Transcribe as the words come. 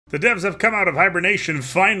The devs have come out of hibernation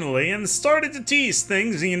finally and started to tease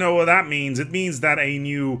things, and you know what that means. It means that a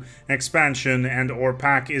new expansion and or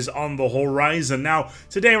pack is on the horizon. Now,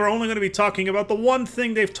 today we're only going to be talking about the one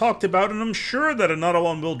thing they've talked about, and I'm sure that another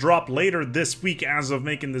one will drop later this week as of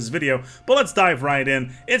making this video. But let's dive right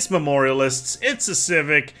in. It's Memorialists, it's a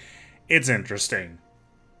Civic, it's interesting.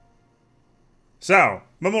 So,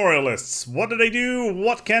 Memorialists, what do they do,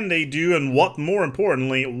 what can they do, and what, more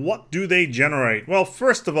importantly, what do they generate? Well,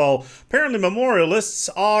 first of all, apparently Memorialists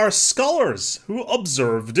are scholars who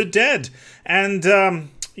observe the dead. And,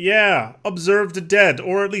 yeah, observe the dead,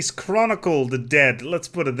 or at least chronicle the dead, let's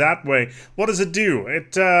put it that way. What does it do?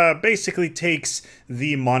 It basically takes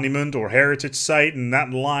the monument or heritage site and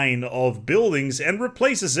that line of buildings and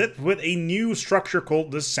replaces it with a new structure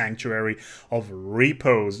called the Sanctuary of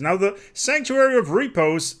Repose. Now, the Sanctuary of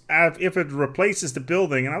Repose, if it replaces the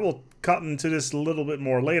building, and I will cut into this a little bit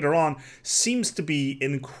more later on, seems to be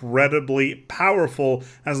incredibly powerful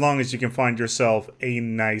as long as you can find yourself a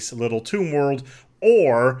nice little tomb world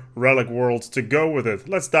or relic worlds to go with it.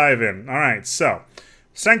 Let's dive in. Alright, so,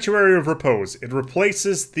 Sanctuary of Repose. It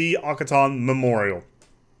replaces the Akaton Memorial.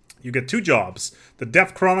 You get two jobs. The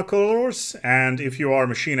Death Chroniclers, and if you are a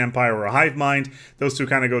Machine Empire or a Hive Mind, those two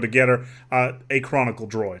kind of go together, a Chronicle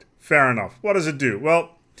Droid. Fair enough. What does it do?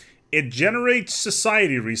 Well, it generates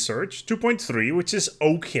society research, 2.3, which is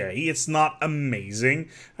okay. It's not amazing.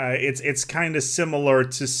 It's kind of similar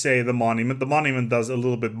to, say, the Monument. The Monument does a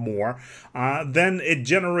little bit more. Then it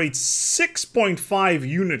generates 6.5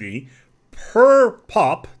 Unity per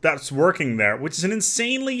pop that's working there, which is an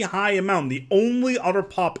insanely high amount. The only other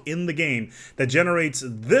pop in the game that generates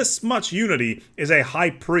this much Unity is a High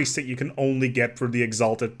Priest that you can only get for the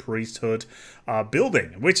Exalted Priesthood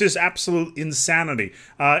building, which is absolute insanity.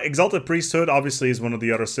 Exalted Priesthood obviously is one of the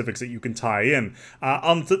other civics that you can tie in.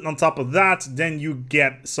 On top of that, then you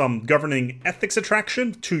get some governing ethics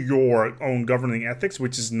attraction to your own governing ethics,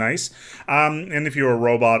 which is nice. And if you're a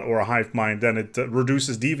robot or a hive mind, then it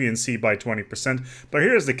reduces deviancy by 20%. But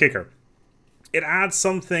here's the kicker. It adds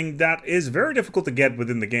something that is very difficult to get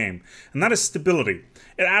within the game, and that is stability.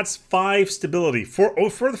 It adds 5 stability for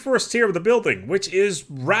the first tier of the building, which is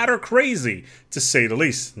rather crazy, to say the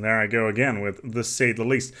least. And there I go again with the say the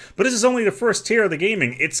least. But this is only the first tier of the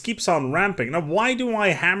gaming. It keeps on ramping. Now, why do I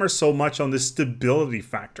hammer so much on this stability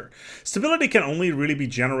factor? Stability can only really be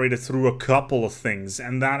generated through a couple of things,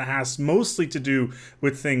 and that has mostly to do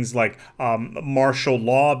with things like martial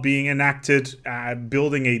law being enacted,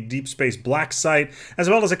 building a deep space black site, as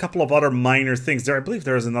well as a couple of other minor things. I believe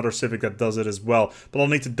there is another civic that does it as well, but I'll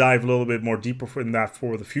need to dive a little bit more deeper in that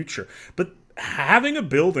for the future. But having a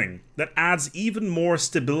building that adds even more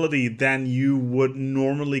stability than you would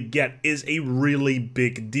normally get is a really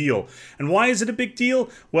big deal. And why is it a big deal?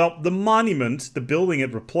 Well, the monument, the building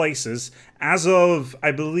it replaces, as of,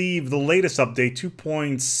 I believe, the latest update,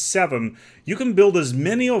 2.7, you can build as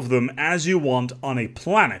many of them as you want on a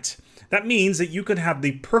planet. That means that you can have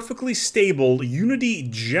the perfectly stable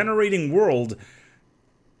Unity-generating world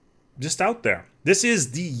just out there. This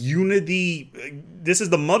is the Unity, this is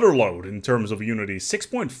the mother load in terms of Unity.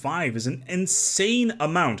 6.5 is an insane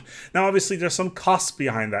amount. Now, obviously, there's some costs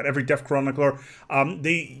behind that. Every Death Chronicler,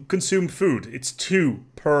 they consume food. It's 2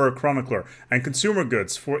 per Chronicler. And consumer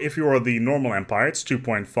goods, for if you're the normal Empire, it's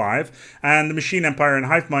 2.5. And the Machine Empire and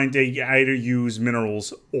Hive Mind, they either use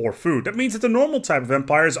minerals or food. That means that the normal type of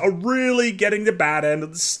empires are really getting the bad end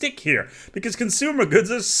of the stick here, because consumer goods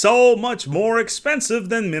are so much more expensive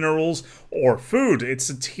than minerals or food. It's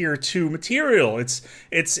a tier 2 material. It's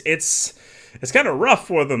kind of rough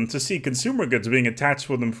for them to see consumer goods being attached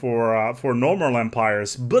with them for normal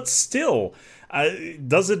empires, but still,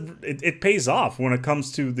 it pays off when it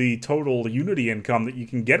comes to the total Unity income that you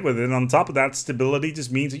can get with it. And on top of that, stability just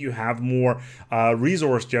means that you have more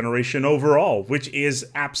resource generation overall, which is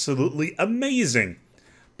absolutely amazing.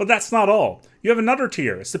 But that's not all. You have another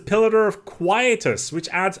tier. It's the Pillar of Quietus, which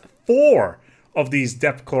adds 4 of these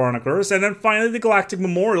Death Chroniclers, and then finally the Galactic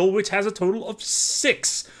Memorial, which has a total of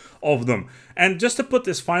 6 of them. And just to put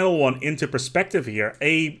this final one into perspective here,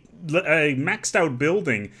 a maxed out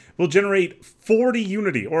building will generate 40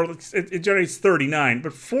 Unity, or it generates 39,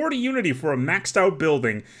 but 40 Unity for a maxed out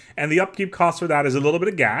building, and the upkeep cost for that is a little bit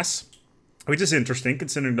of gas, which is interesting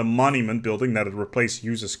considering the Monument building that it replaced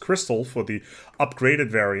uses crystal for the upgraded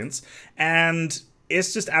variants, and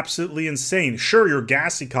it's just absolutely insane. Sure, your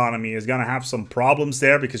gas economy is going to have some problems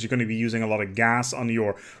there because you're going to be using a lot of gas on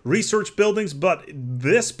your research buildings, but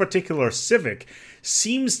this particular Civic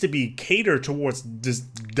seems to be catered towards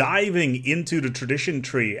just diving into the tradition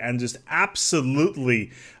tree and just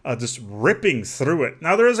absolutely just ripping through it.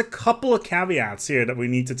 Now, there is a couple of caveats here that we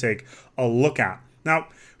need to take a look at. Now,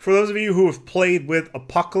 for those of you who have played with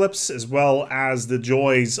Apocalypse as well as the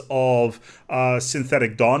joys of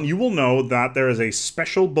Synthetic Dawn, you will know that there is a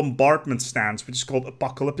special bombardment stance, which is called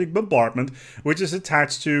Apocalyptic Bombardment, which is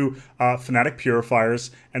attached to Fanatic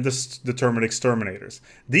Purifiers and the Determined Exterminators.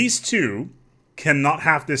 These two cannot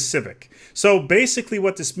have this Civic. So basically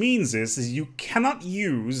what this means is you cannot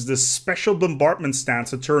use the special bombardment stance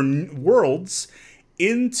to turn worlds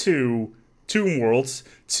into Tomb Worlds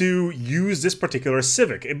to use this particular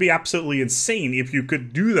Civic. It'd be absolutely insane if you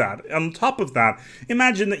could do that. On top of that,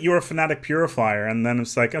 imagine that you're a Fanatic Purifier and then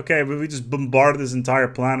it's like, okay, we just bombarded this entire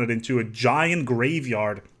planet into a giant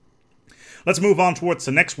graveyard. Let's move on towards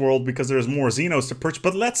the next world because there's more Xenos to purge,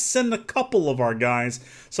 but let's send a couple of our guys,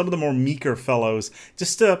 some of the more meeker fellows,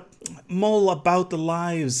 just to mull about the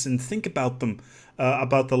lives and think about them,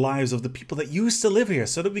 about the lives of the people that used to live here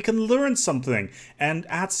so that we can learn something and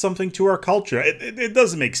add something to our culture. It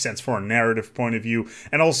doesn't make sense from a narrative point of view,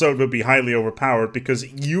 and also it would be highly overpowered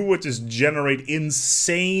because you would just generate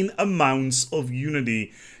insane amounts of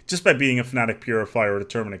unity just by being a Fanatic Purifier or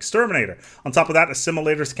Determined Exterminator. On top of that,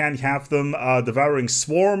 Assimilators can't have them, Devouring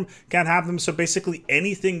Swarm can't have them, so basically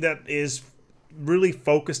anything that is really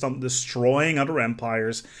focused on destroying other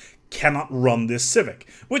empires cannot run this Civic,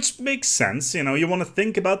 which makes sense. You know, you want to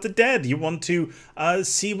think about the dead, you want to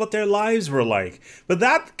see what their lives were like, but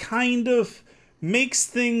that kind of makes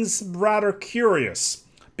things rather curious.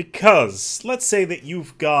 Because, let's say that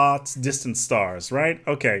you've got distant stars, right?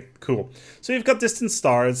 Okay, cool. So you've got distant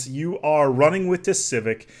stars, you are running with this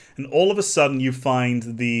Civic, and all of a sudden you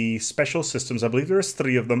find the special systems, I believe there's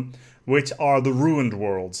 3 of them, which are the ruined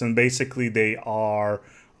worlds. And basically they are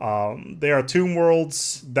tomb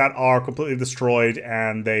worlds that are completely destroyed,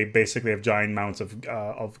 and they basically have giant amounts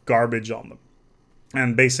of garbage on them.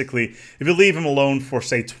 And basically, if you leave them alone for,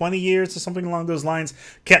 say, 20 years or something along those lines,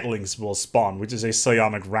 Ketlings will spawn, which is a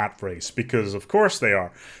psionic rat race, because of course they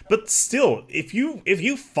are. But still, if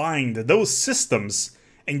you find those systems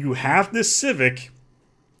and you have this Civic,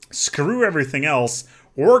 screw everything else,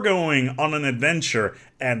 we're going on an adventure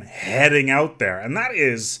and heading out there. And that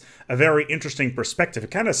is a very interesting perspective.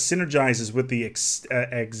 It kind of synergizes with the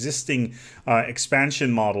existing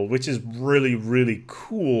expansion model, which is really, really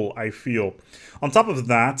cool, I feel. On top of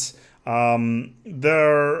that,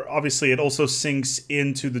 obviously it also sinks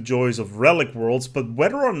into the joys of Relic Worlds, but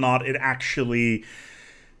whether or not it actually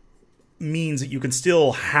means that you can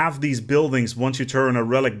still have these buildings once you turn a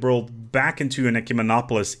Relic World back into an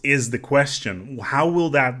Ecumenopolis is the question. How will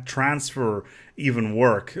that transfer even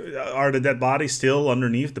work? Are the dead bodies still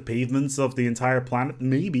underneath the pavements of the entire planet?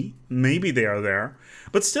 Maybe they are there,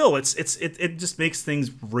 but still, it just makes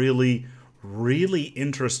things really, really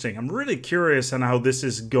interesting. I'm really curious on how this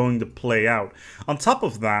is going to play out. On top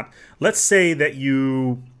of that, let's say that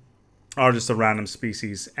you are just a random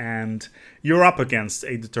species and you're up against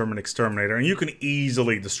a Determined Exterminator, and you can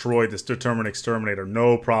easily destroy this Determined Exterminator,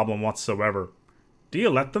 no problem whatsoever. Do you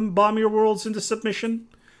let them bomb your worlds into submission?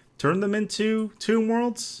 Turn them into Tomb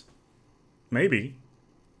Worlds? Maybe.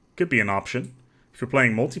 Could be an option. If you're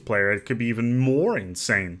playing multiplayer, it could be even more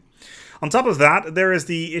insane. On top of that, there is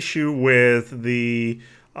the issue with the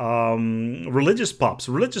religious pups.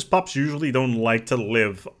 Religious pups usually don't like to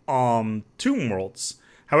live on Tomb Worlds.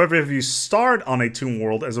 However, if you start on a Tomb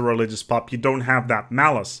World as a religious pup, you don't have that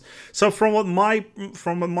malice. So from what my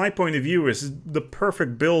point of view is, the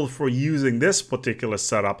perfect build for using this particular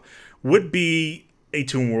setup would be a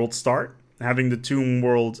Tomb World start, having the Tomb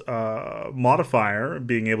World modifier,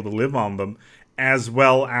 being able to live on them, as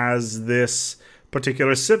well as this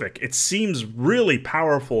particular Civic. It seems really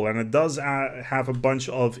powerful, and it does have a bunch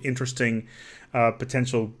of interesting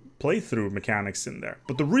potential playthrough mechanics in there.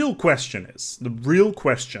 But the real question is,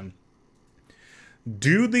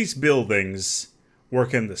 do these buildings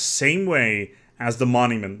work in the same way as the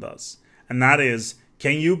monument does? And that is,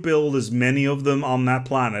 can you build as many of them on that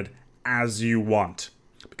planet as you want?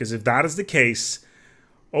 Because if that is the case,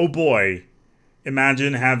 oh boy,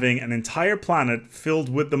 imagine having an entire planet filled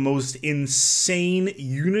with the most insane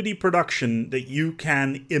Unity production that you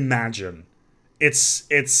can imagine.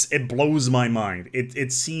 It blows my mind.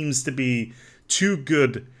 It seems to be too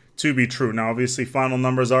good to be true. Now, obviously, final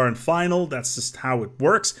numbers aren't final. That's just how it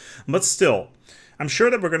works. But still, I'm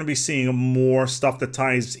sure that we're going to be seeing more stuff that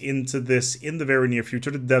ties into this in the very near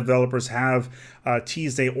future. The developers have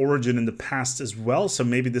teased a origin in the past as well, so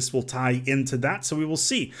maybe this will tie into that, so we will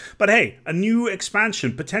see. But hey, a new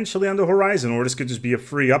expansion potentially on the horizon, or this could just be a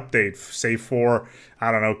free update, say for,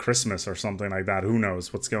 I don't know, Christmas or something like that. Who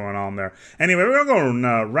knows what's going on there. Anyway, we're going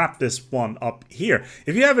to wrap this one up here.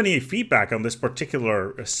 If you have any feedback on this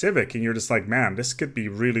particular Civic and you're just like, man, this could be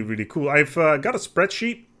really, really cool, I've got a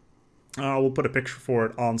spreadsheet. We'll put a picture for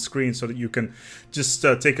it on screen so that you can just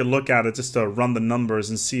take a look at it, just to run the numbers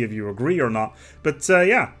and see if you agree or not. But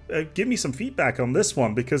yeah, give me some feedback on this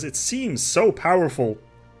one, because it seems so powerful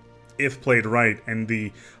if played right, and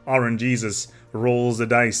the RNGesus rolls the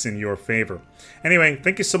dice in your favor. Anyway,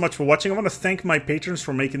 thank you so much for watching. I want to thank my patrons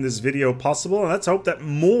for making this video possible, and let's hope that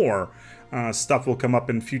more stuff will come up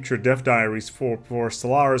in future dev diaries for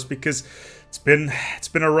Stellaris, because it's been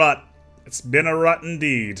a rut. It's been a rut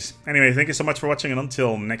indeed. Anyway, thank you so much for watching, and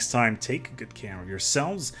until next time, take good care of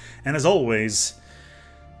yourselves, and as always,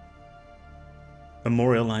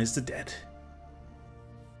 memorialize the dead.